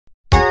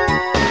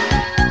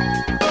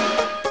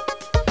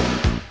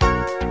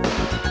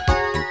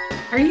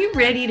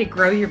ready to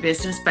grow your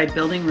business by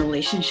building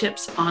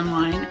relationships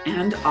online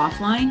and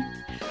offline?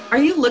 Are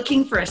you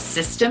looking for a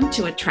system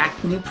to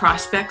attract new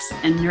prospects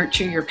and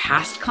nurture your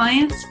past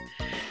clients?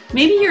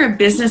 Maybe you're a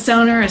business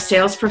owner, a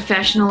sales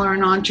professional, or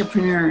an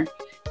entrepreneur.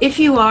 If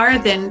you are,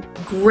 then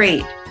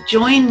great.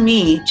 Join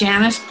me,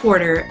 Janice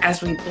Porter,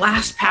 as we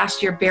blast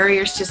past your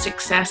barriers to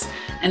success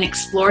and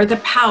explore the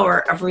power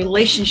of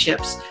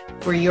relationships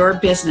for your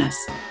business.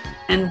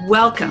 And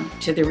welcome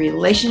to the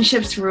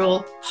Relationships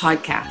Rule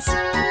podcast.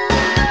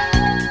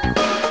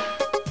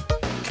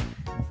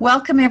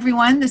 Welcome,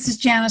 everyone. This is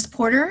Janice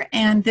Porter,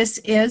 and this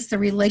is the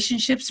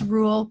Relationships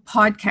Rule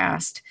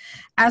podcast.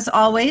 As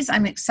always,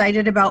 I'm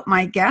excited about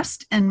my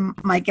guest, and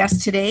my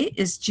guest today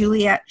is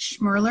Juliette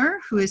Schmerler,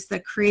 who is the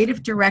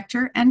creative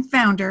director and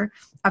founder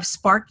of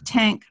Spark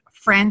Tank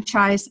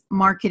Franchise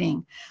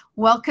Marketing.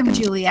 Welcome,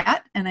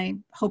 Juliette, and I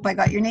hope I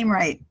got your name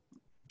right.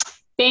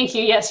 Thank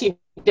you. Yes, you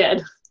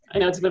did. I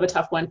know it's a bit of a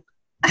tough one.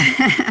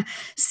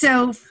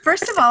 So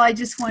first of all, I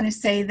just want to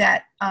say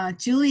that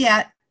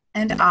Juliette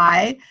and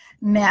I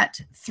met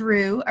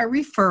through a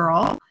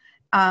referral,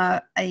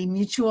 a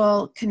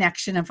mutual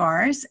connection of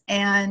ours,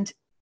 and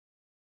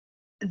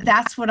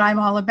that's what I'm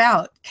all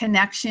about: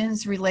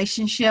 connections,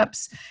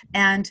 relationships.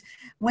 And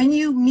when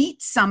you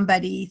meet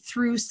somebody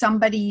through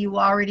somebody you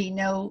already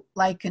know,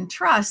 like, and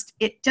trust,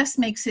 it just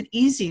makes it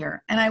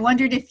easier. And I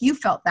wondered if you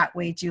felt that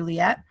way,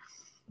 Juliette.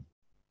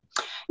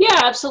 Yeah,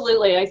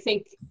 absolutely. I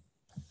think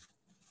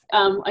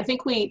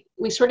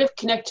we sort of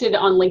connected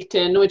on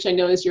LinkedIn, which I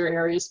know is your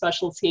area of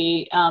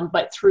specialty,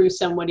 but through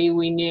somebody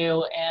we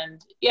knew.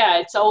 And yeah,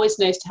 it's always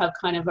nice to have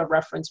kind of a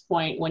reference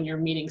point when you're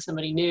meeting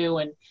somebody new.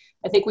 And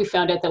I think we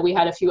found out that we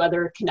had a few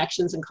other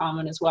connections in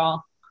common as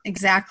well.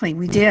 Exactly,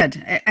 we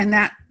did, and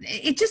that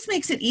it just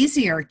makes it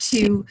easier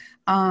to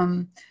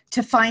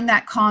find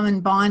that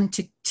common bond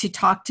to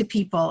talk to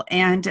people.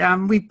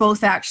 And we've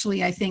both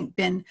actually, I think,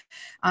 been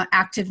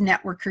active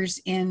networkers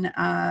in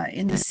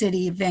the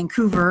city of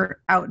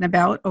Vancouver, out and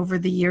about over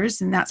the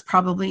years, and that's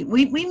probably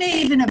we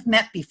may even have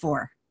met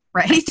before,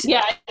 right?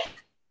 Yeah,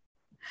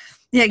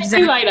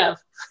 exactly. We might have.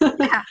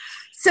 Yeah.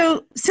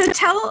 So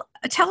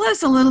tell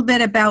us a little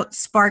bit about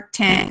Spark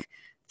Tank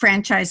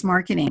Franchise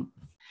Marketing.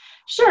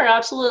 Sure,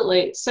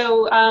 absolutely.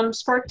 So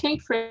Spark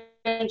Tank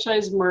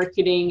Franchise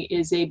Marketing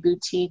is a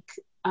boutique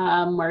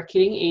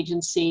marketing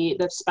agency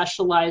that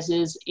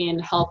specializes in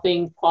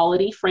helping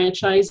quality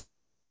franchisees,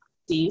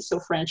 so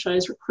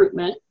franchise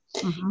recruitment.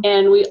 Mm-hmm.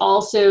 And we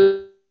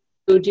also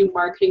do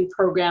marketing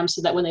programs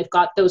so that when they've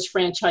got those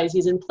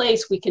franchisees in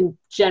place, we can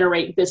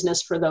generate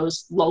business for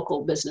those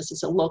local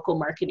businesses, so local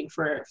marketing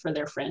for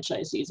their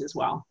franchisees as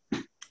well.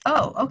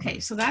 Oh,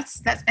 okay. So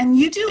that's and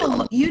you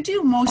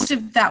do most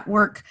of that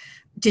work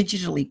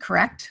digitally,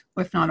 correct?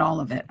 If not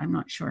all of it, I'm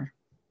not sure.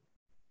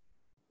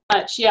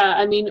 Yeah,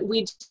 I mean,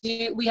 we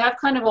have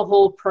kind of a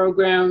whole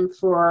program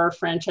for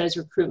franchise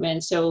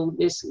recruitment. So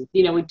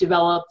we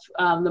develop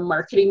the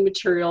marketing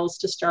materials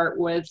to start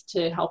with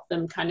to help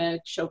them kind of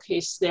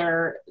showcase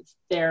their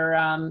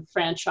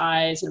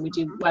franchise, and we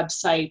do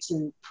websites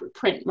and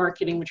print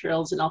marketing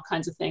materials and all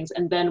kinds of things.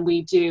 And then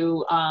we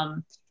do a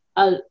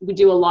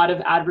lot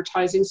of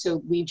advertising,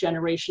 so lead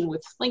generation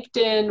with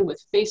LinkedIn,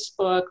 with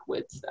Facebook,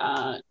 with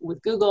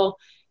Google.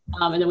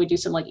 And then we do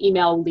some like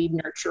email lead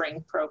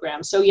nurturing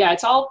programs. So yeah,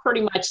 it's all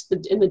pretty much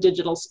in the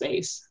digital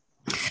space.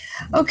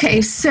 Okay,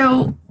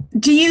 so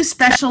do you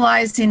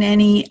specialize in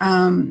any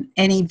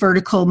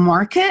vertical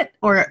market,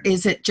 or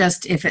is it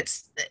just if it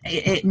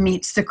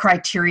meets the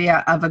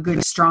criteria of a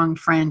good, strong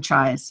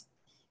franchise?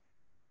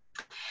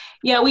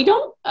 Yeah, we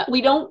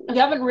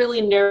haven't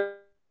really narrowed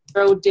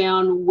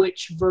down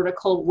which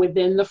vertical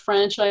within the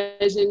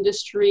franchise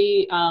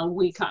industry.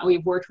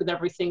 We've worked with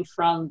everything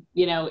from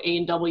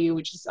A&W,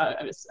 which is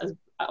as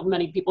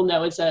many people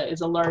know is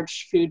a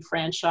large food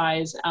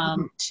franchise,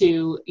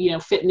 to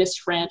fitness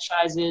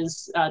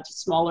franchises, to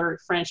smaller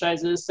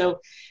franchises. So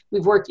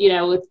we've worked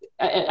with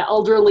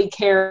elderly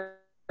care,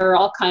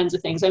 all kinds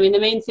of things. I mean,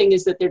 the main thing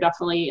is that they're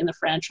definitely in the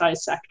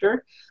franchise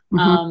sector.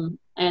 Mm-hmm.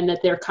 And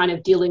that they're kind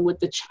of dealing with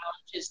the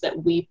challenges that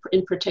we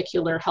in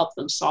particular help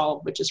them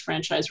solve, which is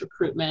franchise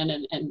recruitment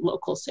and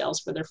local sales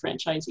for their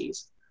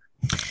franchisees.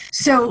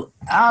 So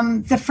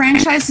the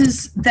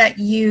franchises that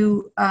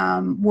you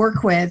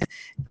work with,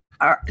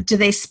 do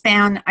they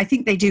span, I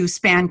think they do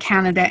span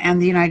Canada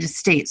and the United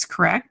States,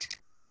 correct?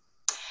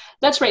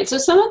 That's right. So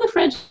some of the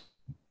franchises,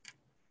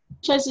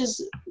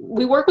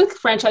 we work with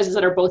franchises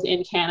that are both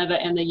in Canada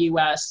and the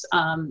US.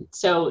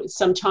 So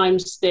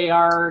sometimes they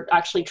are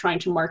actually trying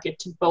to market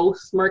to both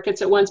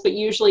markets at once, but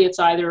usually it's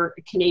either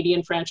a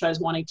Canadian franchise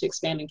wanting to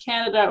expand in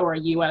Canada or a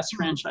US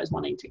franchise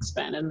wanting to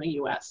expand in the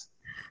US.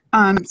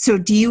 So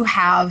do you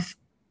have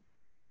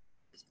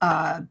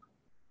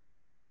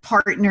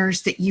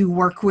partners that you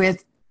work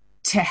with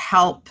to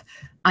help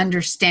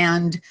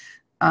understand,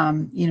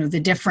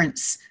 the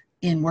difference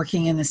in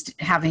working in this,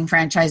 having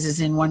franchises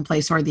in one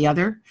place or the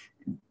other?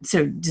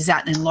 So does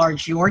that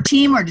enlarge your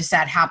team, or does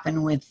that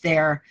happen with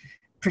their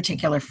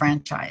particular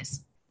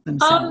franchise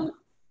themselves?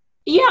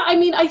 Yeah, I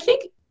mean, I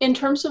think in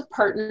terms of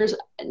partners,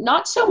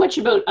 not so much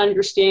about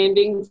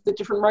understanding the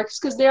different markets,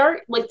 because they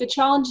are like the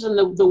challenges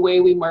and the way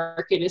we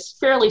market is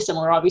fairly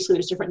similar. Obviously,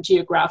 there's different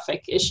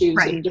geographic issues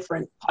and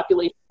different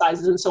population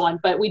sizes and so on.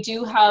 But we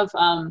do have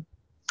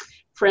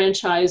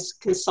franchise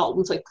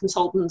consultants, like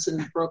consultants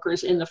and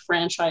brokers in the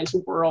franchise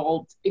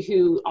world,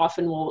 who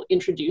often will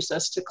introduce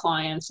us to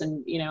clients,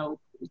 and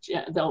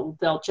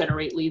they'll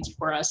generate leads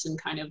for us and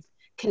kind of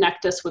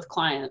connect us with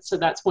clients. So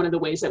that's one of the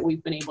ways that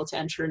we've been able to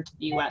enter into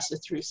the US,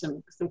 is through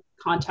some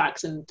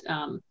contacts and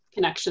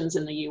connections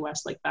in the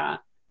US like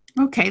that.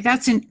 Okay,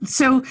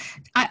 so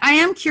I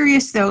am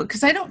curious though,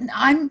 because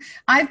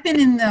I've been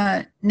in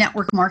the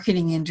network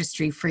marketing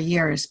industry for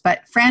years,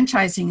 but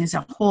franchising is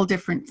a whole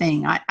different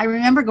thing. I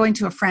remember going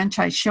to a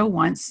franchise show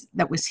once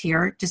that was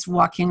here, just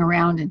walking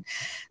around and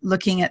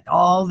looking at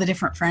all the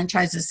different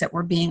franchises that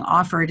were being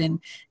offered,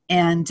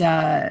 and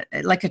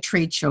like a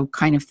trade show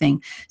kind of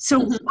thing.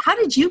 So how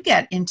did you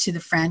get into the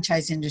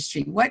franchise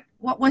industry? What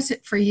was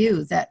it for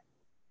you that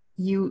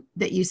you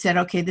said,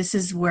 okay, this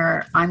is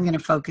where I'm going to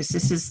focus.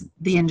 This is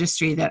the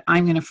industry that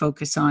I'm going to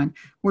focus on.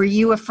 Were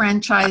you a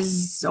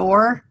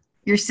franchisor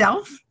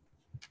yourself?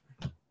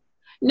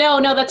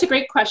 No, that's a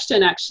great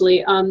question,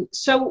 actually.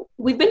 So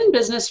we've been in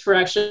business for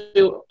actually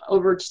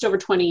just over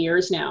 20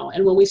 years now.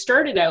 And when we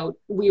started out,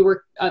 we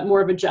were more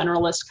of a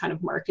generalist kind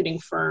of marketing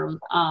firm.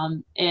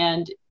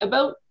 And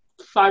about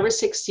 5 or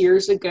 6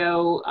 years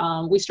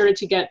ago, we started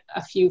to get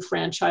a few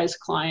franchise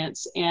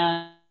clients,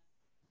 and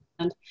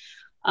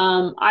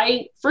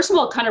I, first of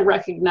all, kind of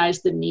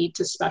recognized the need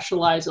to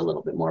specialize a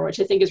little bit more,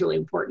 which I think is really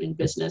important in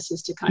business,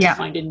 is to kind of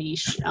find a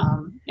niche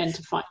and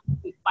to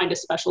find a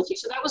specialty.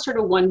 So that was sort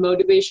of one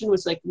motivation,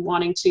 was like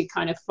wanting to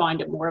kind of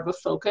find more of a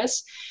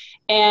focus.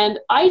 And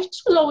I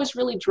just was always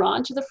really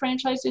drawn to the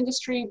franchise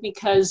industry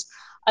because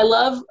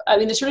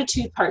there's sort of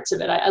two parts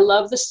of it. I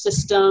love the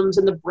systems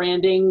and the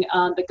branding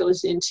that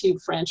goes into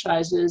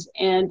franchises.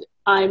 And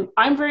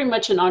I'm very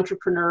much an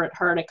entrepreneur at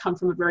heart. I come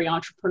from a very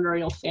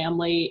entrepreneurial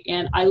family.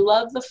 And I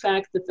love the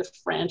fact that the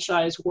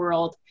franchise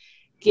world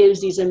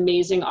gives these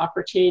amazing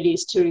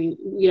opportunities to,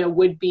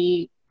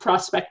 would-be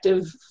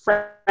prospective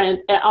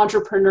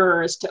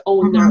entrepreneurs to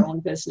own their own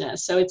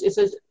business. So it's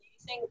a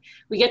thing.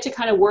 We get to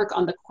kind of work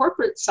on the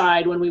corporate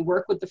side when we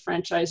work with the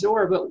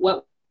franchisor, but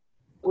what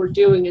we're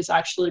doing is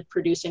actually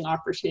producing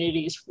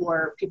opportunities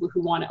for people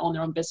who want to own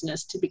their own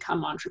business to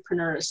become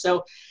entrepreneurs.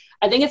 So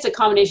I think it's a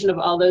combination of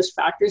all those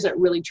factors that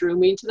really drew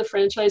me into the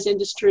franchise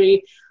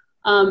industry.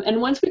 And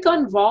once we got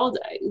involved,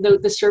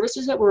 the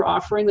services that we're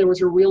offering, there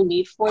was a real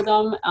need for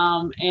them.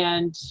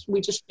 And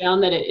we just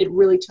found that it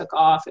really took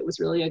off. It was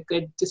really a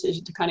good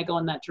decision to kind of go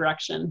in that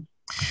direction.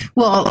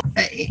 Well,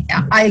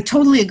 I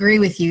totally agree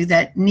with you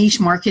that niche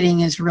marketing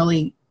is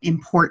really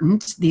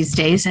important these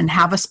days, and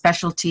have a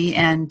specialty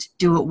and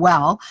do it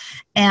well.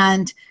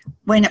 And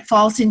when it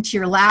falls into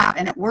your lap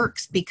and it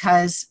works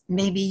because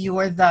maybe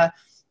you're the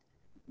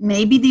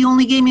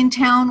only game in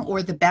town,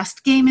 or the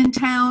best game in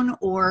town,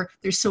 or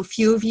there's so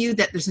few of you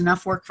that there's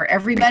enough work for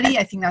everybody,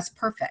 I think that's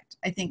perfect.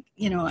 I think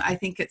it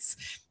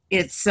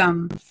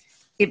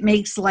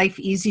makes life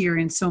easier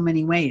in so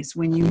many ways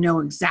when you know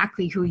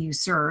exactly who you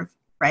serve,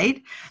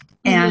 right?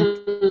 And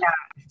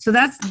so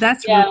that's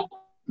really,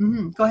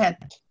 go ahead.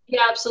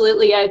 Yeah,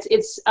 absolutely. Yeah,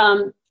 it's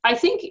I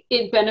think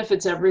it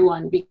benefits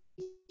everyone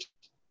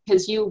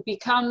because you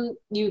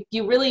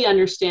really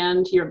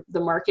understand the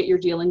market you're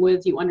dealing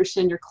with. You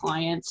understand your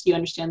clients, you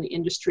understand the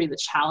industry, the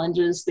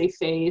challenges they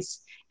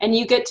face, and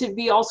you get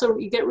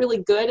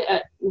really good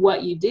at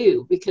what you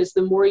do, because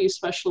the more you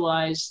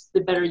specialize,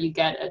 the better you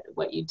get at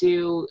what you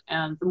do,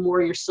 and the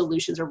more your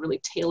solutions are really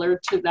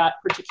tailored to that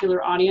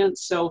particular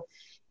audience. So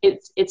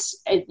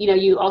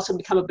you also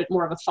become a bit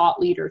more of a thought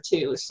leader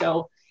too.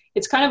 So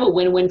it's kind of a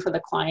win-win for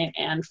the client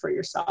and for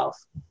yourself.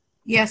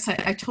 Yes,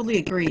 I totally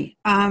agree.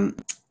 I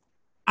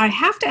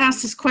have to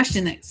ask this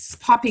question that's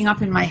popping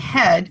up in my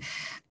head,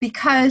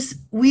 because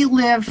we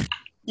live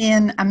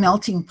in a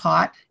melting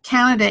pot.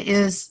 Canada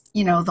is,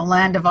 the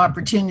land of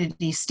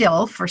opportunity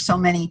still for so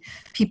many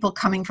people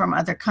coming from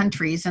other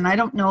countries. And I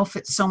don't know if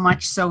it's so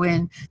much so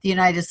in the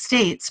United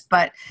States,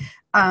 but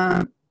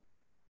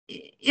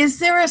is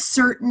there a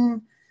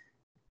certain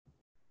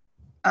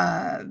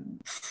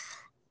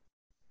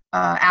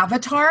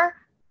avatar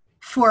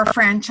for a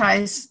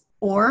franchise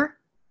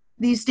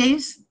these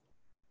days?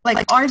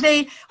 Like, are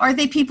they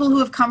people who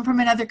have come from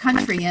another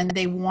country and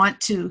they want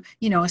to,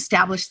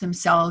 establish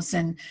themselves,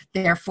 and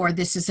therefore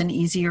this is an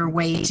easier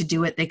way to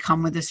do it? They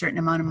come with a certain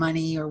amount of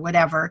money or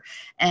whatever,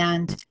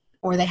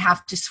 or they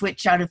have to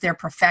switch out of their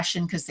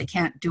profession because they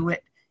can't do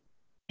it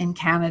in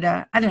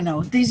Canada. I don't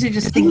know. These are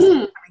just things that are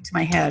coming to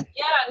my head.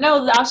 Yeah,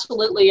 no,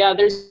 absolutely. Yeah,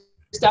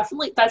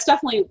 that's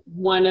definitely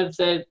one of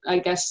the, I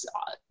guess,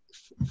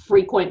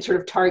 frequent sort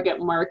of target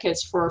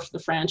markets for the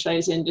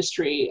franchise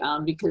industry,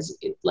 because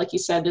like you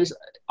said, there's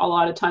a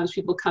lot of times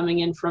people coming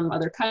in from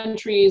other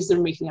countries,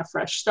 they're making a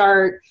fresh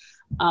start.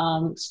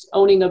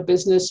 Owning a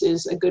business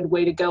is a good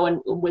way to go,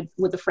 and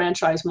with the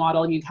franchise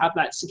model, you have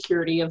that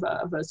security of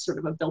a sort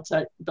of a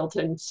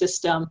built-in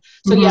system.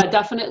 So yeah,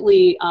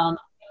 definitely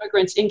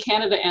immigrants in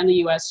Canada and the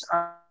US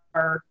are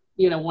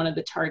one of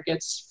the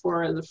targets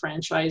for the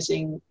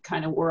franchising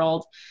kind of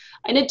world.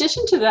 In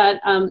addition to that,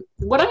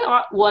 what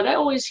I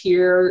always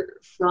hear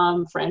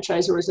from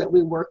franchisors that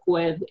we work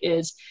with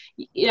is,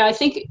 I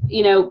think,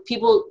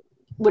 people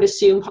would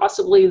assume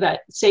possibly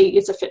that, say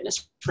it's a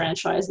fitness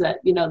franchise, that,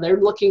 they're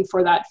looking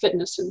for that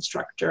fitness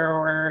instructor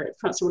or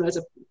someone who has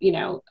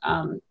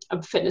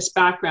a fitness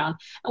background.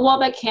 And while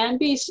that can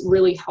be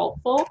really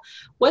helpful,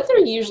 what they're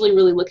usually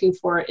really looking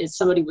for is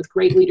somebody with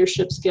great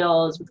leadership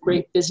skills, with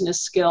great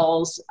business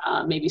skills,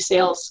 maybe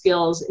sales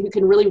skills, who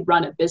can really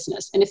run a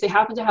business. And if they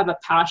happen to have a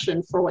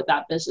passion for what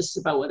that business is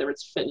about, whether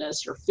it's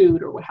fitness or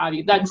food or what have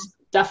you, that's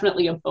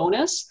definitely a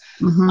bonus.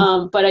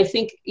 But I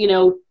think,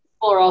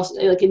 or also,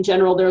 like, in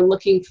general, they're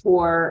looking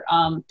for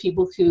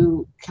people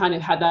who kind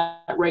of have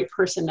that right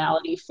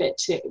personality fit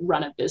to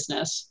run a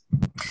business.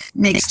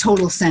 Makes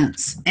total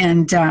sense.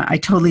 And I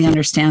totally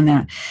understand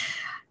that.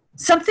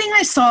 Something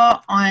I saw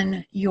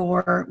on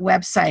your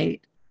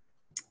website,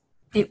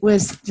 it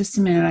was, just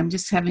a minute, I'm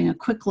just having a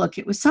quick look.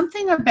 It was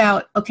something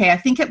about, I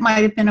think it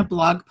might have been a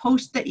blog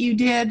post that you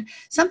did,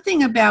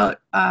 something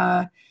about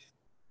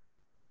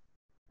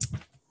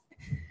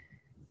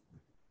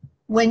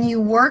when you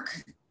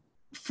work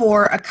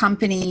for a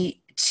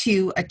company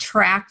to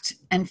attract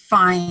and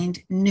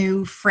find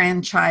new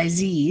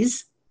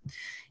franchisees.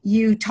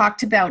 You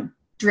talked about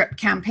drip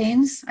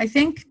campaigns, I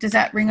think. Does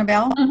that ring a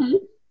bell? Mm-hmm.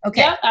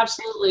 Okay. Yeah,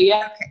 absolutely.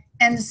 Yeah. Okay.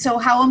 And so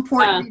how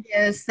important it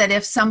is that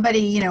if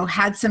somebody,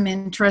 had some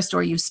interest,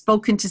 or you've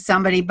spoken to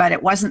somebody, but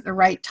it wasn't the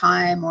right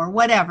time or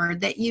whatever,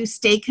 that you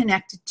stay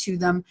connected to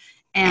them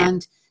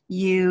and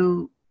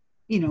you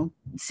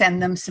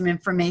send them some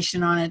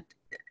information on it,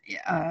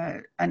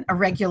 a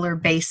regular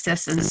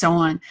basis and so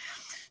on.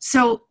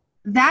 So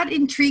that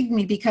intrigued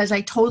me because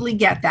I totally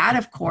get that.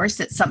 Of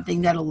course, it's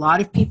something that a lot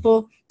of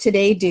people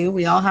today do.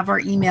 We all have our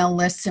email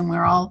lists and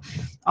we're all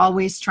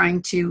always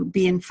trying to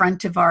be in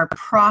front of our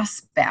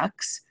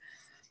prospects.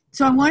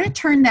 So I want to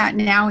turn that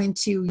now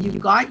into, you've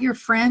got your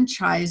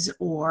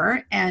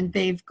franchisor and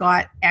they've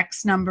got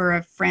X number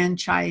of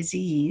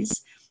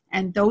franchisees,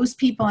 and those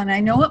people, and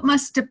I know it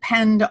must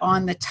depend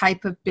on the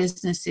type of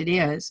business it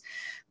is,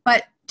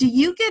 but do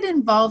you get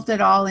involved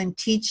at all in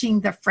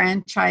teaching the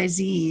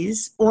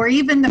franchisees, or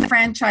even the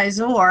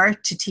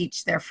franchisor to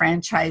teach their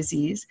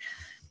franchisees,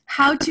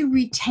 how to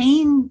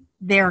retain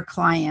their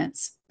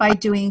clients by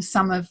doing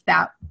some of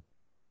that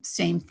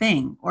same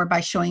thing, or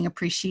by showing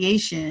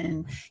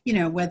appreciation?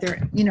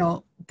 Whether,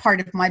 part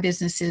of my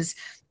business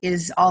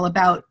is all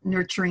about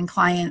nurturing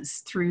clients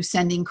through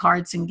sending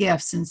cards and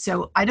gifts. And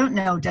so I don't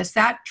know, does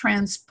that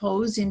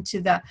transpose into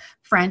the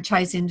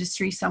franchise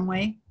industry some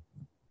way?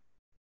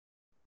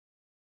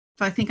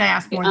 So I think I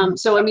asked more than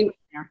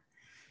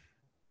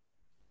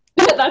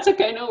that's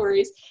okay, no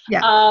worries.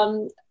 Yeah.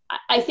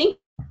 I think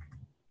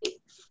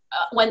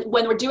when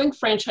we're doing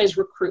franchise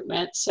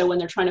recruitment, so when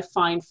they're trying to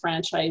find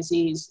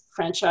franchisees,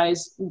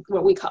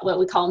 what we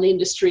call in the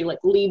industry like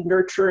lead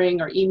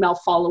nurturing or email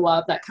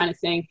follow-up, that kind of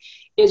thing,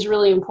 is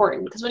really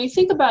important. Because when you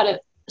think about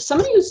it,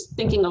 somebody who's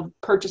thinking of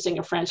purchasing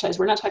a franchise,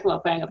 we're not talking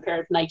about buying a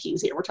pair of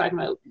Nikes here. We're talking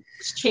about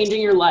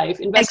changing your life,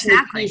 investing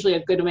usually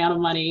a good amount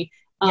of money,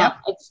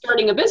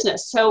 starting a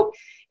business. So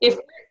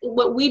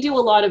what we do a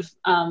lot of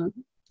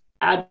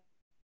ad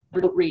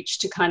outreach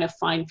to kind of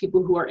find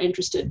people who are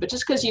interested, but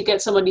just because you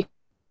get somebody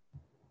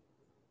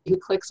who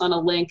clicks on a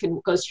link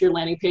and goes to your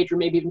landing page, or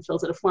maybe even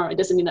fills out a form, it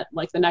doesn't mean that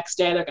like the next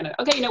day they're going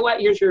to, okay, you know what,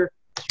 here's your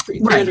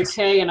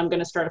 300K and I'm going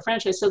to start a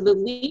franchise. So the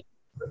lead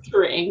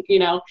nurturing,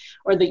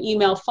 or the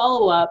email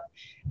follow-up,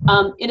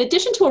 in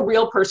addition to a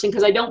real person,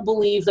 because I don't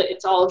believe that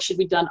it's all should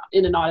be done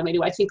in an automated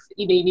way. I think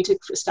you need to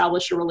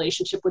establish a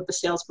relationship with the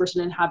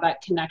salesperson and have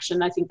that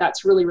connection. I think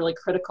that's really, really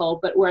critical.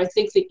 But where I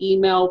think the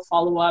email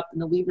follow-up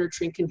and the lead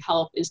nurturing can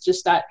help is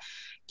just that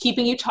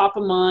keeping you top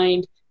of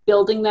mind,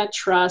 building that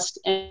trust,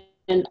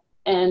 and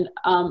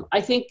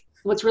I think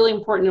what's really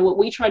important, and what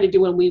we try to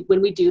do when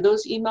we do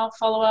those email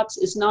follow-ups,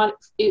 is not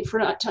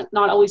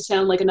always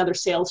sound like another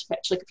sales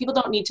pitch. Like, people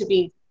don't need to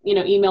be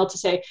emailed to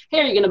say,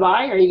 hey, are you going to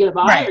buy? Are you going to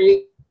buy? Right. Are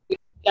you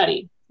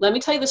study? Let me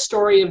tell you the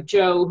story of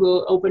Joe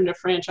who opened a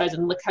franchise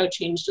and look how it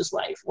changed his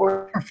life.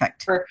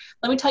 Perfect. Or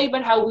let me tell you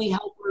about how we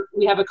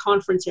have a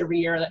conference every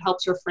year that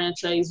helps our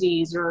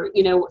franchisees, or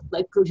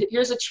like,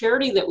 here's a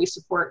charity that we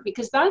support,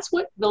 because that's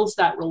what builds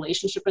that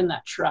relationship and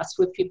that trust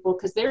with people,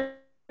 because they're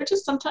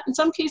just sometimes, in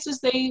some cases,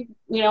 they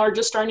are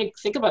just starting to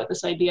think about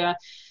this idea.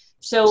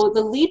 So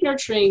the lead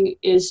nurturing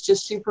is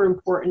just super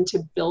important to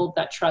build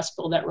that trust,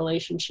 build that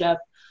relationship.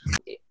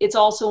 It's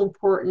also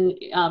important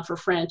for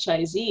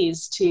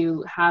franchisees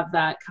to have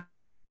that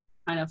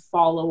kind of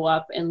follow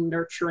up and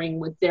nurturing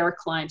with their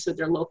clients at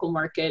their local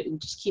market,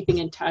 and just keeping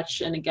in touch.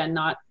 And again,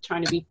 not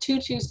trying to be too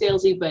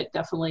salesy, but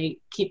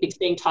definitely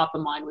staying top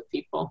of mind with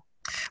people.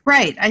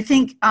 Right. I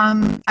think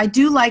I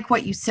do like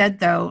what you said,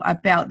 though,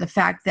 about the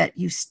fact that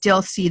you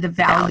still see the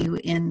value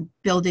in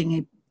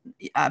building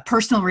a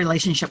personal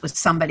relationship with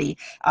somebody,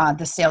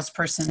 the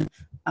salesperson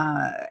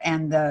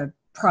and the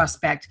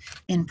prospect,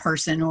 in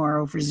person or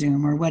over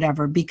Zoom or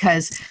whatever,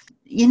 because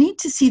you need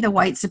to see the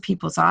whites of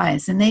people's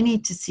eyes, and they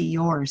need to see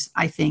yours,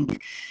 I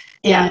think.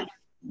 Yeah. And,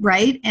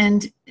 right.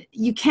 And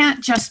you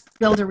can't just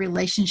build a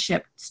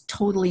relationship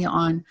totally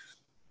on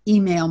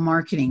email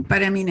marketing,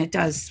 but I mean, it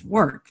does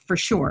work for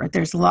sure.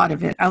 There's a lot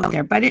of it out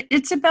there, but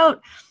it's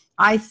about,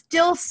 I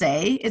still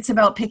say it's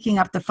about picking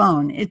up the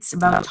phone. It's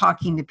about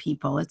talking to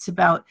people. It's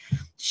about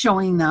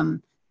showing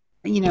them,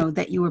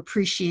 that you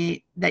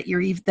appreciate that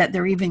that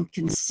they're even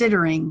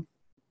considering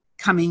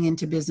coming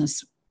into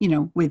business,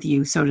 with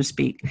you, so to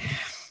speak.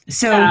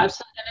 So, yeah,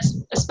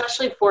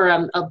 especially for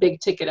a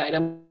big ticket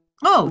item,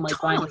 like totally.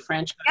 buying a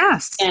franchise.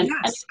 Yes. And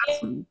yes.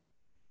 at the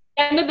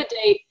end of the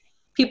day,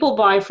 people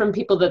buy from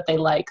people that they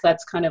like.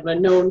 That's kind of a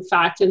known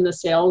fact in the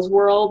sales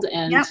world.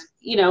 And, Yep.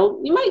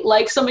 You might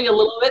like somebody a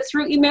little bit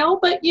through email,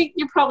 but you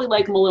probably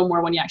like them a little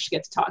more when you actually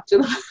get to talk to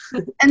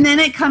them. And then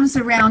it comes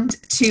around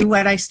to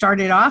what I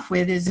started off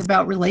with, is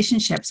about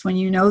relationships. When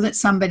you know that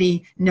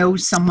somebody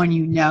knows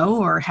someone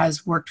or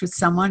has worked with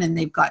someone, and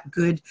they've got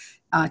good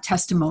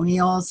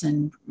testimonials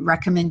and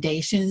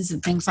recommendations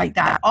and things like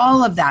that,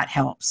 all of that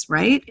helps,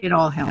 right? It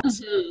all helps.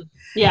 Mm-hmm.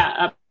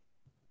 Yeah,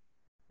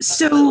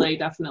 so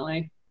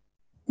definitely.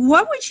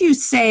 What would you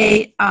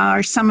say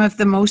are some of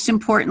the most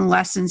important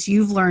lessons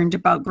you've learned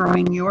about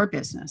growing your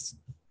business?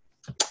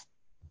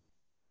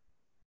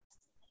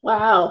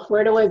 Wow,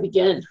 where do I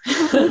begin?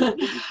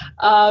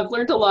 I've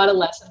learned a lot of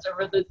lessons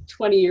over the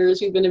 20 years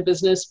we've been in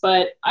business,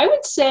 but I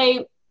would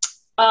say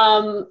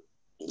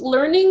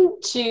learning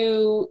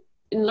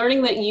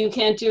that you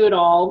can't do it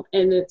all,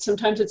 and that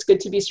sometimes it's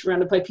good to be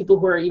surrounded by people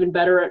who are even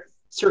better at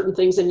certain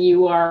things than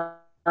you are.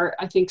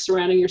 I think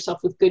surrounding yourself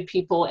with good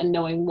people and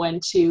knowing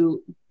when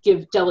to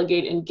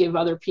delegate and give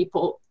other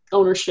people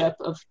ownership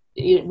of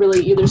it.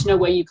 Really, there's no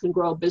way you can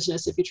grow a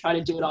business if you try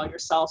to do it all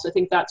yourself. So I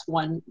think that's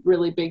one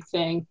really big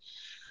thing.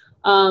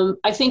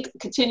 I think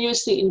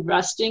continuously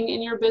investing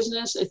in your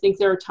business. I think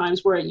there are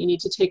times where you need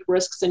to take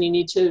risks and you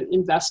need to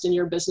invest in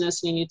your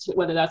business, and you need to,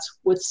 whether that's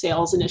with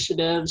sales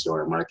initiatives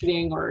or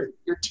marketing or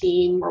your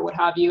team or what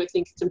have you. I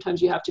think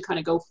sometimes you have to kind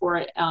of go for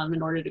it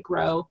in order to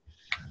grow.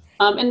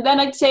 And then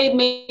I'd say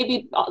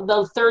maybe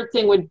the third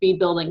thing would be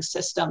building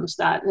systems.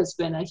 That has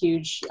been a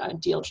huge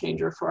deal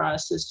changer for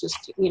us, is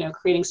just,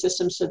 creating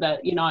systems so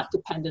that you're not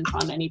dependent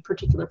on any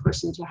particular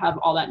person to have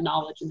all that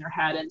knowledge in their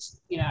head, and,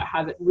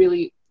 have it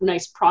really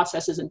nice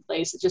processes in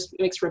place. It just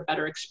makes for a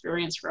better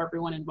experience for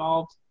everyone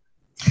involved.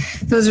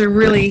 Those are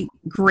really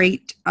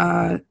great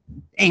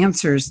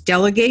answers.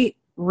 Delegate,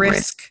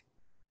 risk,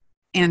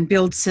 and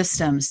build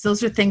systems.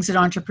 Those are things that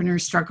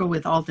entrepreneurs struggle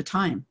with all the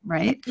time,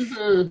 right?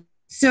 Mm-hmm.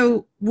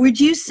 So would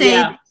you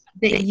say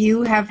that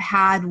you have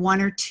had one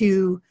or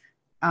two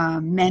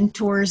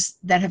mentors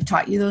that have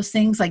taught you those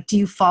things? Like, do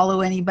you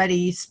follow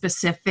anybody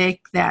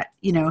specific that,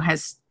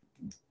 has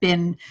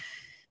been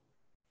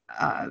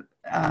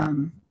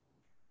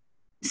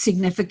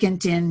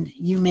significant in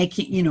you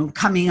making,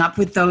 coming up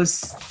with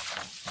those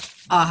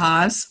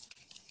ahas?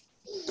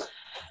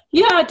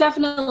 Yeah,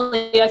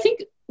 definitely. I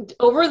think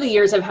over the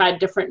years, I've had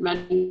different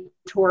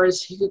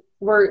mentors who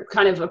were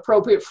kind of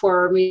appropriate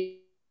for me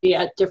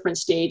at different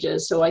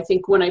stages. So I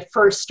think when I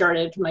first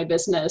started my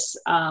business,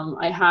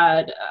 I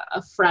had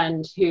a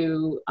friend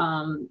who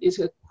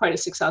is quite a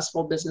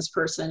successful business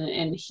person.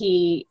 And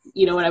he,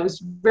 when I was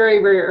very,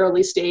 very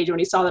early stage, when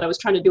he saw that I was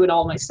trying to do it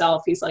all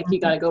myself, he's like, you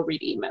got to go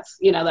read E-Myth.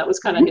 That was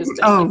kind of his thing.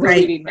 Oh, like,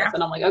 right. Read E-Myth.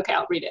 And I'm like, okay,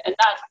 I'll read it.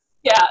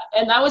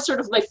 And that was sort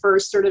of my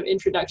first sort of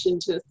introduction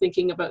to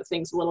thinking about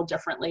things a little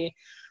differently.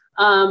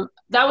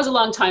 That was a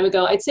long time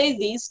ago. I'd say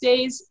these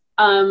days,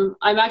 I'm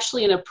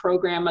actually in a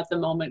program at the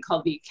moment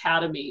called the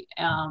Academy,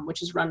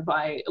 which is run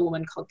by a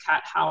woman called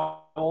Kat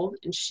Howell,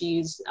 and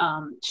she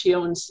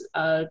owns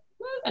a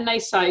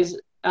nice size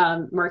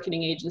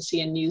marketing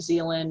agency in New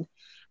Zealand,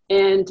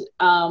 and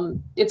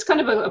it's kind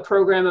of a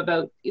program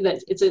about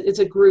that. It's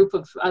a group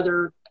of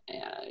other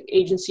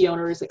agency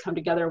owners that come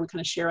together. We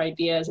kind of share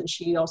ideas, and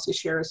she also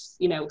shares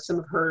some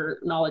of her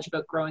knowledge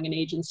about growing an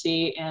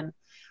agency. And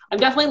I'm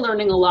definitely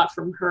learning a lot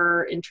from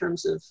her in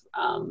terms of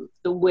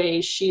the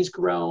way she's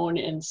grown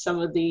and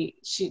some of the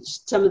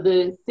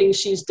things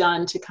she's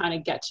done to kind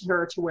of get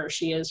her to where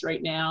she is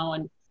right now.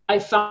 And I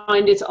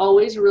find it's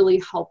always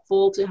really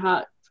helpful to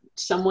have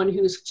someone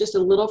who's just a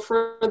little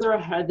further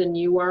ahead than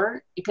you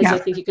are, because I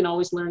think you can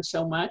always learn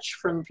so much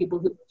from people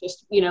who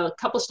just a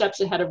couple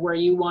steps ahead of where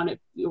you want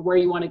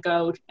to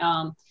go.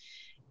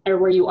 Or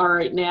where you are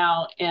right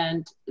now.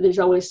 And there's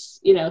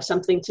always,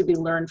 something to be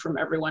learned from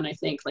everyone. I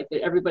think like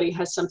that everybody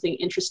has something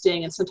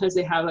interesting, and sometimes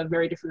they have a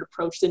very different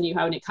approach than you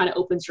have. And it kind of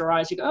opens your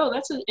eyes. You go, oh,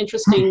 that's an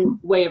interesting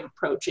way of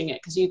approaching it.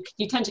 Cause you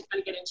tend to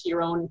kind of get into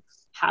your own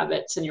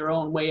habits and your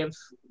own way of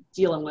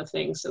dealing with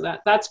things. So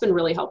that's been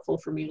really helpful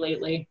for me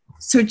lately.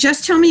 So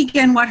just tell me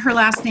again what her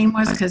last name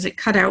was, because it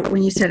cut out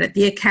when you said it.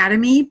 The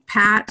Academy,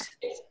 Pat?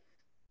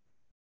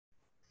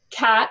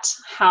 Kat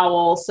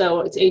Howell,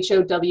 so it's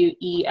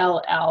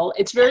Howell.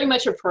 It's very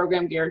much a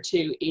program geared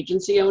to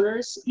agency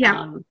owners.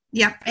 Yeah,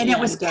 and it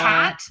was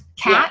Kat.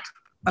 Yeah.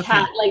 Okay.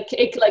 Kat, like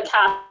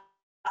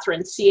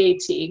Catherine,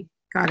 CAT.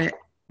 Got it.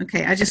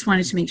 Okay, I just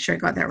wanted to make sure I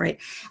got that right.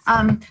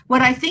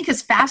 What I think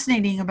is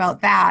fascinating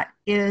about that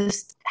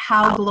is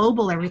how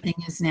global everything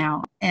is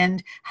now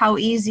and how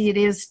easy it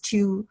is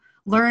to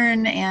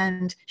learn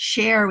and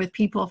share with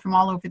people from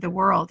all over the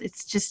world.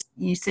 It's just,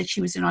 you said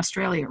she was in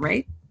Australia,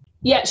 right?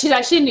 Yeah, she's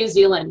actually in New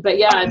Zealand, but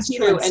yeah, it's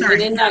true.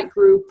 And in that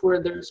group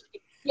where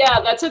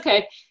that's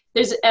okay.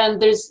 There's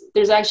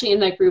actually in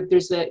that group,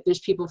 there's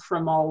people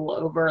from all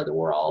over the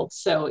world.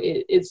 So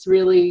it's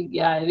really,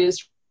 it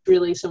is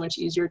really so much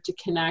easier to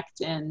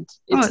connect, and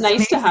it's nice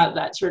amazing to have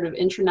that sort of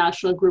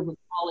international group of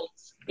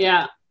colleagues.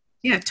 Yeah.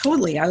 Yeah,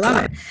 totally. I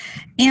love it.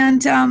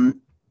 And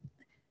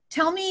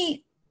tell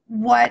me,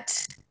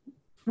 what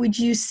would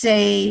you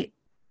say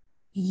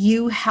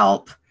you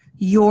help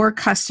your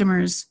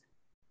customers?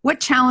 What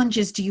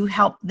challenges do you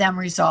help them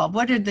resolve?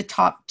 What are the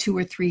top 2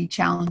 or 3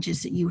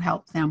 challenges that you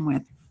help them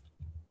with?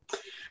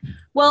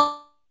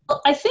 Well,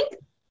 I think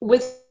in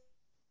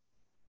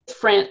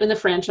the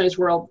franchise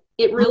world,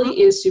 it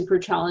really is super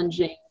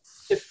challenging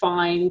to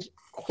find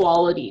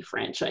quality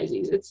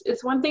franchisees.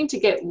 It's one thing to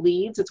get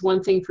leads. It's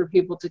one thing for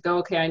people to go,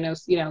 okay, I know,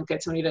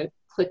 get somebody to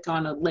click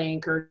on a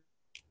link or,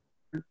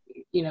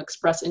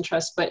 express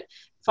interest, but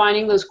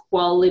finding those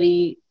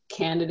quality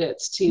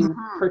candidates to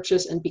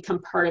purchase and become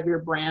part of your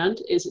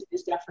brand is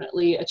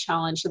definitely a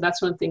challenge. So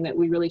that's one thing that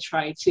we really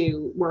try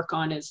to work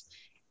on, is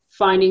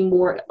finding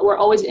more. We're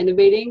always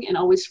innovating and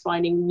always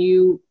finding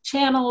new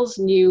channels,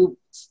 new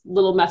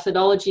little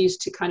methodologies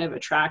to kind of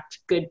attract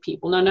good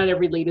people. Now, not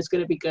every lead is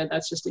going to be good.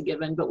 That's just a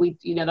given, but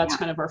that's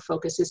kind of our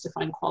focus, is to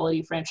find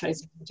quality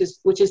franchising,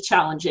 which is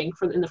challenging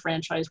in the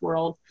franchise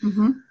world.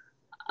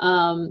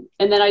 And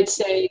then I'd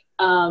say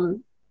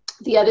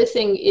the other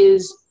thing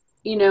is,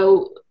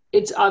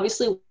 it's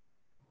obviously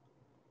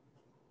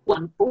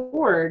on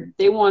board,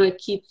 they want to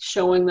keep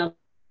showing them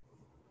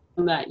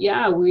that,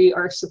 we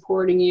are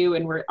supporting you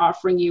and we're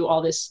offering you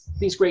all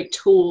these great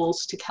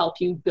tools to help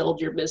you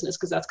build your business,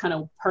 because that's kind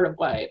of part of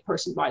why a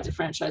person buys a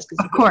franchise,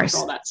 because of course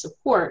all that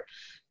support.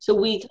 So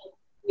we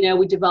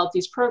develop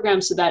these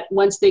programs so that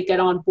once they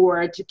get on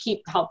board, to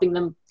keep helping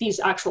them,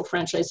 these actual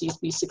franchisees,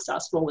 be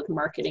successful with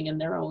marketing in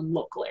their own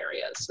local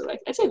areas. So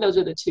I'd say those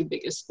are the 2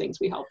 biggest things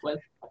we help with.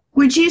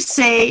 What would you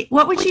say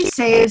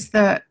is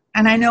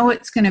and I know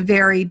it's going to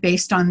vary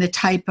based on the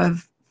type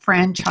of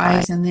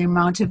franchise and the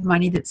amount of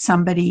money that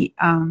somebody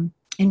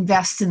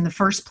invests in the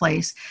first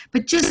place,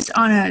 but just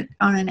on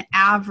an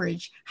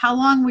average, how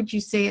long would you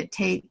say it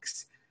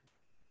takes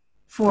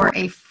for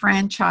a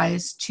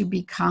franchise to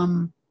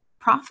become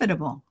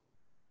profitable?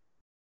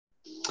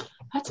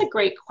 That's a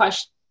great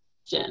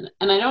question,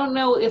 and I don't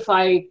know if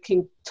I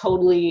can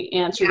totally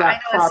answer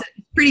that properly.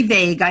 It's pretty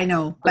vague, I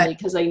know, but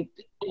because I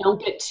don't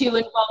get too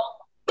involved.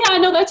 Yeah,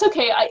 no, that's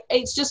okay.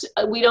 It's just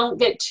we don't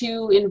get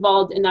too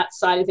involved in that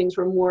side of things.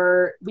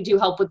 We do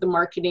help with the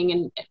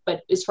marketing,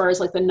 but as far as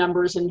like the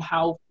numbers and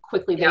how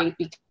quickly they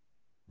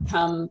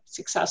become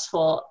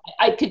successful,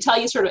 I could tell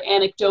you sort of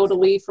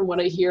anecdotally from what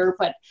I hear,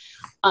 but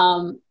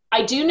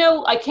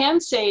I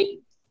can say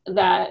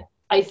that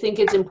I think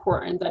it's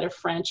important that a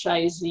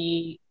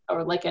franchisee,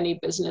 or like any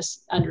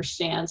business,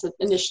 understands that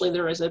initially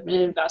there is an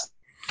investment,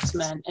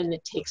 and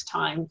it takes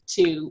time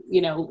to,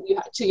 you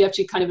have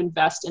to kind of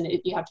invest in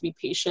it. You have to be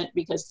patient,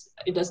 because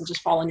it doesn't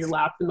just fall in your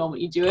lap the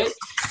moment you do it.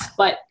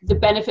 But the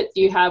benefit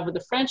you have with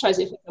a franchise,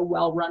 if it's a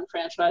well-run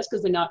franchise,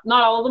 because they're not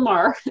all of them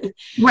are,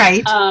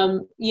 right?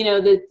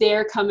 That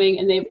they're coming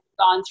and they've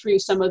gone through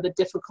some of the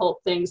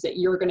difficult things that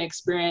you're going to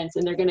experience,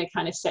 and they're going to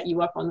kind of set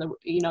you up on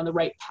the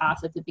right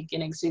path at the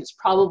beginning. So it's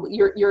probably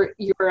your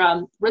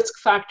risk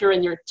factor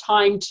and your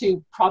time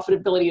to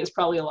profitability is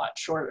probably a lot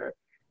shorter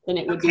than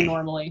it would be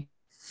normally.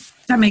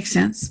 That makes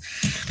sense.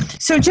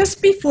 So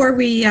just before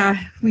we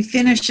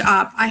finish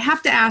up, I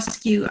have to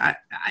ask you,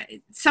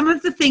 some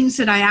of the things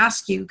that I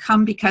ask you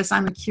come because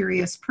I'm a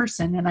curious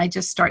person, and I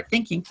just start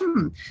thinking,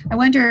 I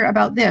wonder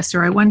about this,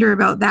 or I wonder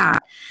about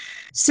that.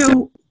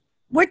 So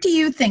what do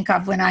you think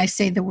of when I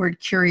say the word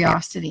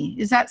curiosity?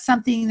 Is that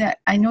something that,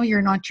 I know you're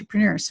an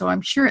entrepreneur, so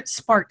I'm sure it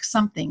sparks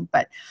something,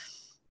 but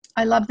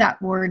I love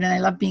that word and I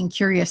love being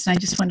curious, and I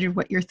just wondered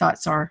what your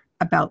thoughts are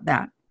about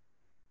that.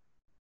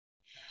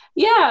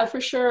 Yeah, for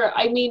sure.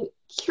 I mean,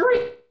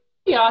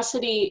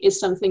 curiosity is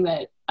something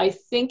that I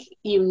think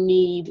you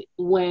need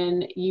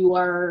when you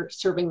are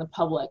serving the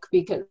public,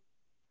 because,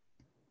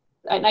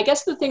 and I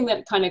guess the thing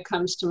that kind of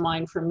comes to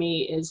mind for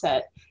me is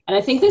that, and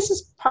I think this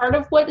is part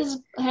of what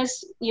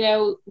has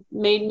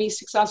made me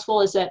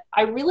successful, is that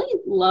I really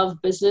love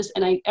business,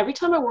 and every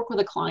time I work with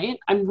a client,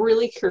 I'm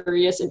really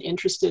curious and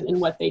interested in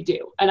what they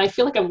do. And I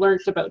feel like I've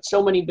learned about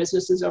so many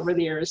businesses over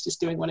the years just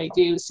doing what I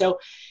do. So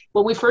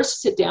when we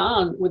first sit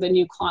down with a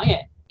new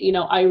client,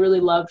 I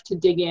really love to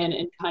dig in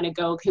and kind of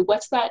go, okay,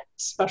 what's that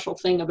special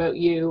thing about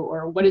you?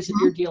 Or what is it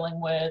you're dealing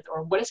with?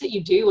 Or what is it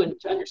you do? And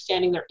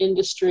understanding their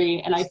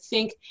industry. And I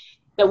think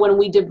that when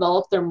we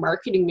develop their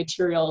marketing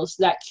materials,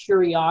 that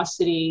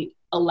curiosity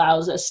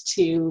allows us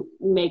to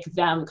make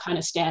them kind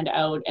of stand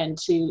out and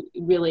to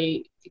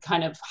really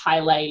kind of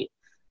highlight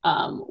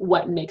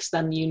what makes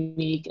them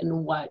unique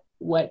and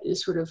what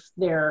is sort of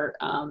their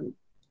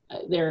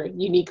their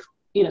unique,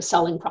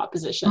 selling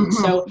proposition.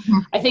 Mm-hmm. So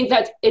I think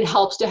that it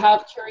helps to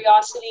have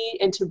curiosity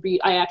and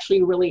I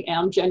actually really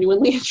am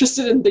genuinely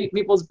interested in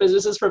people's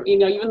businesses from,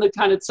 even the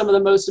kind of some of the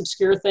most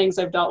obscure things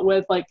I've dealt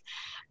with, like,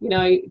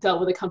 I dealt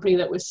with a company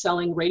that was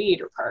selling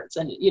radiator parts,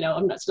 and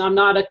I'm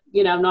not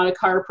a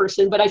car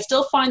person, but I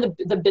still find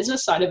the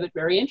business side of it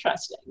very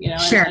interesting.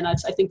 Sure. And I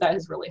think that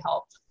has really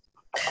helped.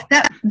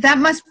 That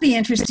must be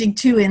interesting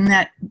too, in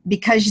that,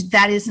 because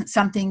that isn't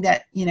something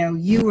that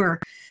you were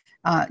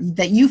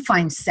that you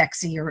find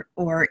sexy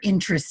or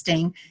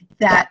interesting,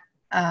 that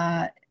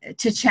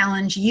to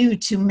challenge you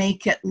to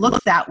make it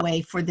look that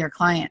way for the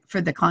client.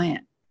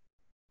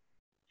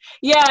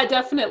 Yeah,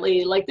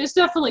 definitely. Like, there's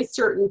definitely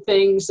certain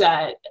things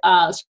that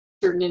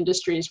certain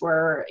industries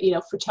where,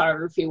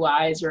 photography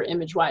wise or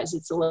image wise,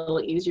 it's a little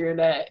easier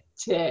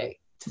to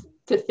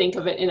think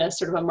of it in a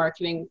sort of a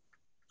marketing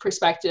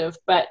perspective.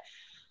 But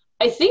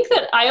I think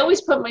that I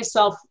always put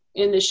myself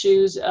in the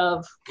shoes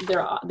of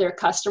their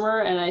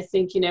customer, and I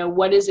think,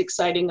 what is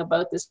exciting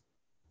about this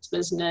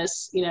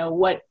business?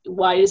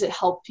 Why does it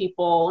help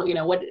people?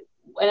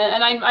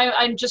 And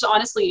I'm just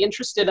honestly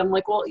interested. I'm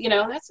like, well,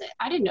 that's it.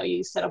 I didn't know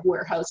you set up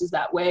warehouses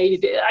that way.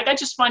 I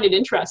just find it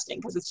interesting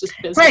because it's just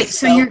business. Right.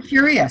 So you're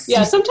curious.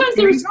 Yeah. Sometimes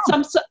there's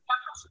some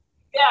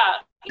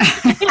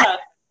yeah.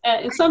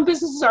 And some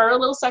businesses are a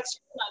little sexier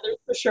than others,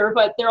 for sure,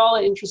 but they're all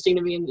interesting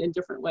to me in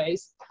different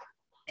ways.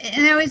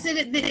 Now, is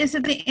it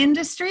the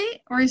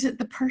industry or is it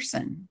the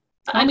person?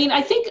 I mean,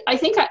 I think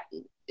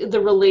the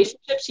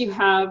relationships you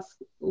have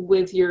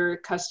with your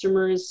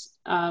customers,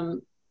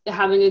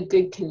 having a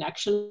good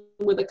connection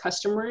with a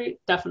customer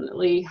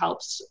definitely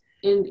helps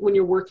when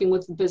you're working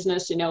with a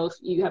business. If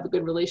you have a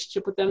good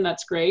relationship with them,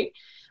 that's great.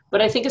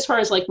 But I think as far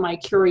as like my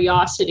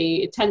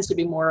curiosity, it tends to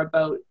be more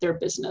about their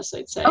business,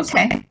 I'd say.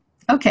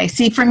 Okay.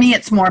 See, for me,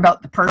 it's more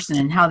about the person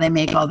and how they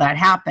make all that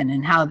happen,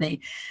 and how they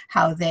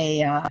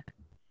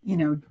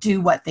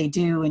do what they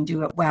do and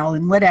do it well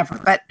and whatever.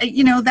 But,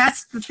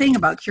 that's the thing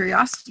about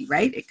curiosity,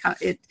 right?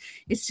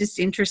 It's just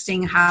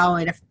interesting how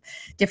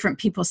different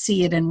people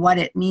see it and what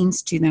it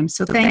means to them.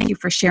 So thank you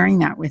for sharing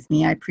that with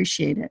me. I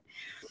appreciate it.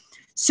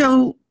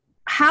 So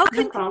how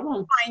can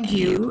people find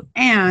you,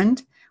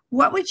 and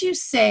what would you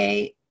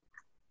say,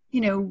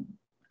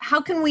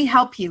 how can we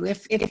help you?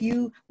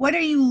 What are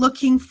you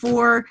looking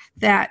for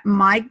that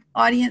my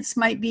audience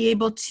might be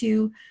able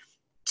to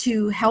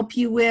help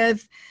you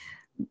with?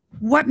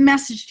 What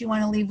message do you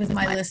want to leave with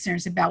my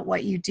listeners about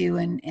what you do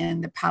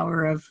and the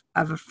power of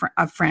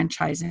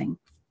franchising?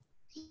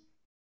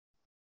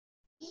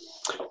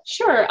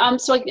 Sure.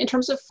 So in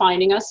terms of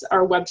finding us,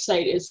 our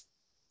website is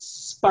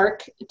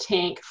Spark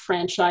Tank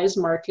Franchise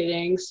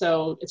Marketing.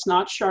 So it's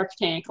not Shark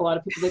Tank. A lot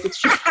of people think it's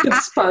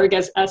Spark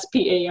as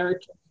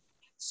SPARK,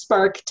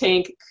 Spark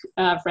Tank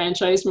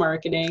Franchise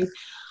Marketing.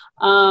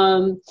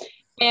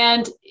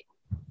 And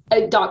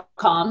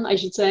 .com, I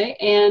should say.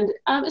 And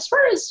as far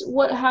as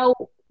how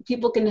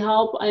people can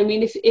help, I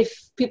mean,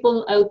 if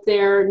people out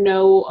there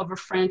know of a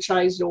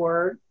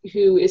franchisor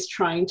who is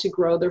trying to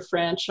grow their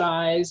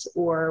franchise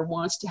or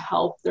wants to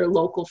help their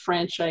local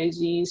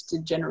franchisees to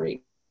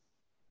generate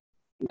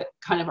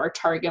kind of our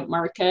target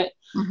market.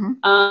 Mm-hmm.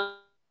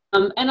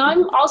 And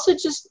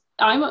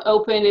I'm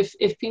open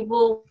if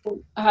people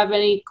have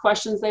any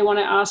questions they want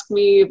to ask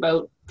me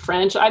about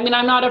franchise. I mean,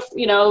 I'm not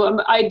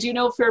I do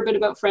know a fair bit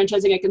about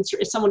franchising.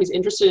 If someone is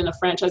interested in a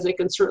franchise, I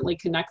can certainly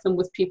connect them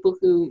with people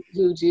who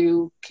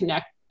do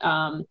connect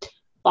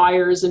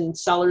buyers and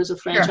sellers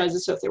of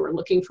franchises. Sure. So if they were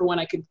looking for one,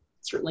 I could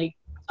certainly,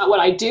 not what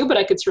I do, but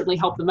I could certainly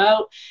help them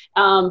out.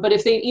 But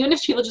even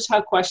if people just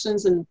have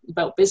questions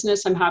about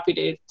business, I'm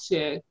happy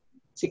to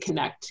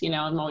connect.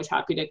 I'm always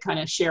happy to kind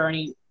of share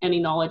any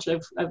knowledge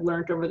I've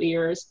learned over the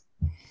years.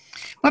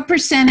 What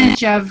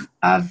percentage of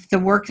the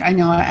work, I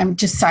know I'm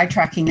just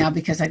sidetracking now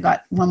because I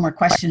got one more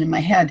question in my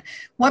head.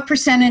 What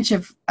percentage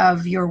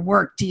of your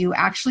work do you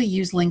actually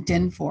use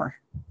LinkedIn for?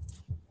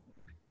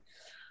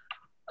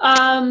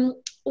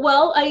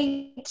 Well,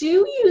 I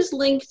do use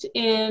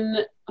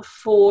LinkedIn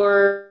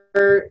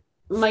for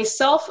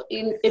myself.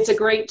 It's a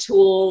great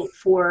tool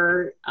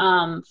for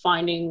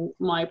finding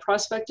my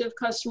prospective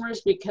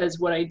customers, because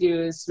what I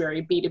do is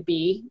very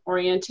B2B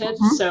oriented.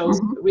 Mm-hmm. So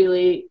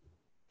really,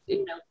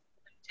 LinkedIn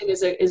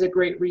is a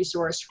great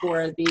resource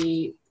for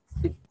the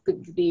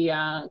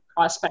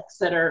prospects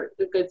that are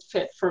a good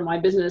fit for my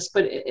business.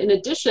 But in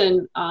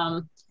addition,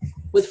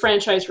 with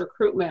franchise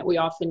recruitment, we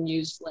often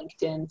use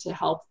LinkedIn to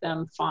help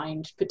them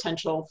find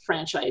potential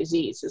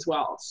franchisees as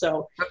well.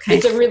 So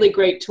It's a really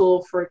great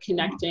tool for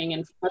connecting,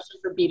 and especially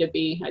for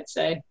B2B, I'd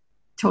say.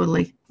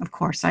 Totally. Of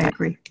course, I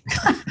agree.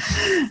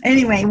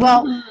 Anyway,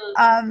 well,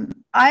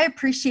 I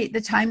appreciate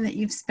the time that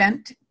you've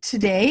spent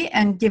today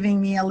and giving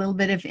me a little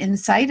bit of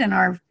insight, and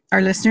our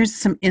listeners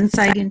some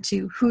insight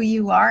into who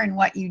you are and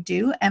what you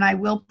do. And I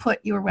will put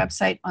your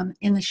website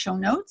in the show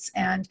notes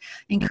and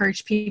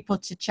encourage people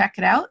to check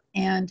it out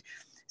and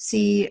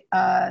see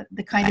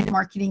the kind of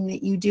marketing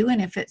that you do.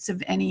 And if it's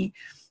of any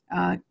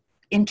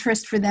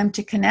interest for them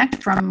to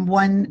connect from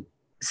one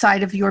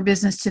side of your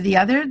business to the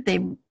other, they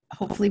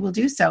hopefully will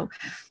do so.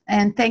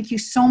 And thank you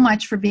so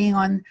much for being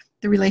on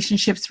the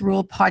Relationships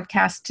Rule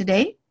podcast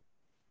today.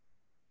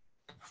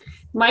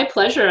 My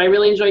pleasure. I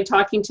really enjoyed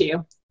talking to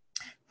you.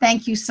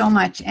 Thank you so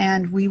much.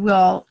 And we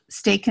will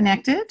stay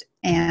connected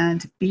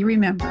and be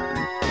remembered.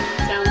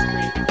 Sounds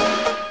great.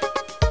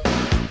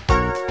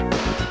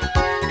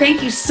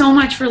 Thank you so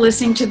much for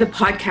listening to the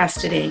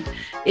podcast today.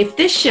 If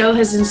this show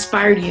has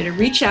inspired you to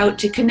reach out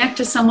to connect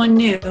to someone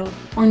new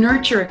or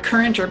nurture a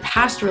current or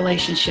past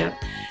relationship,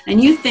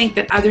 and you think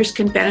that others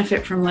can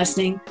benefit from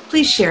listening,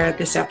 please share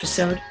this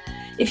episode.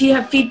 If you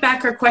have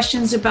feedback or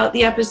questions about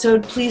the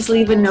episode, please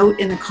leave a note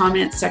in the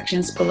comment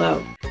sections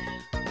below.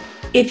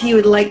 If you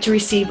would like to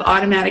receive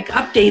automatic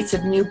updates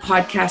of new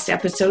podcast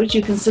episodes,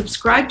 you can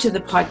subscribe to the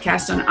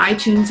podcast on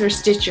iTunes or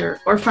Stitcher,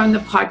 or from the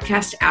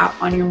podcast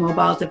app on your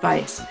mobile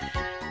device.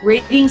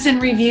 Ratings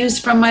and reviews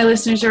from my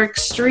listeners are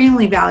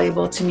extremely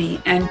valuable to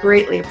me and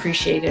greatly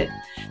appreciated.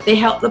 They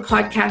help the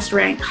podcast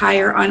rank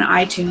higher on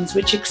iTunes,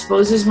 which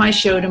exposes my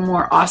show to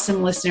more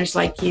awesome listeners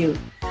like you.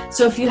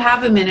 So if you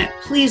have a minute,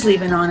 please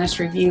leave an honest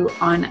review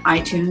on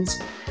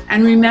iTunes.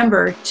 And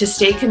remember to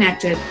stay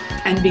connected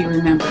and be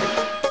remembered.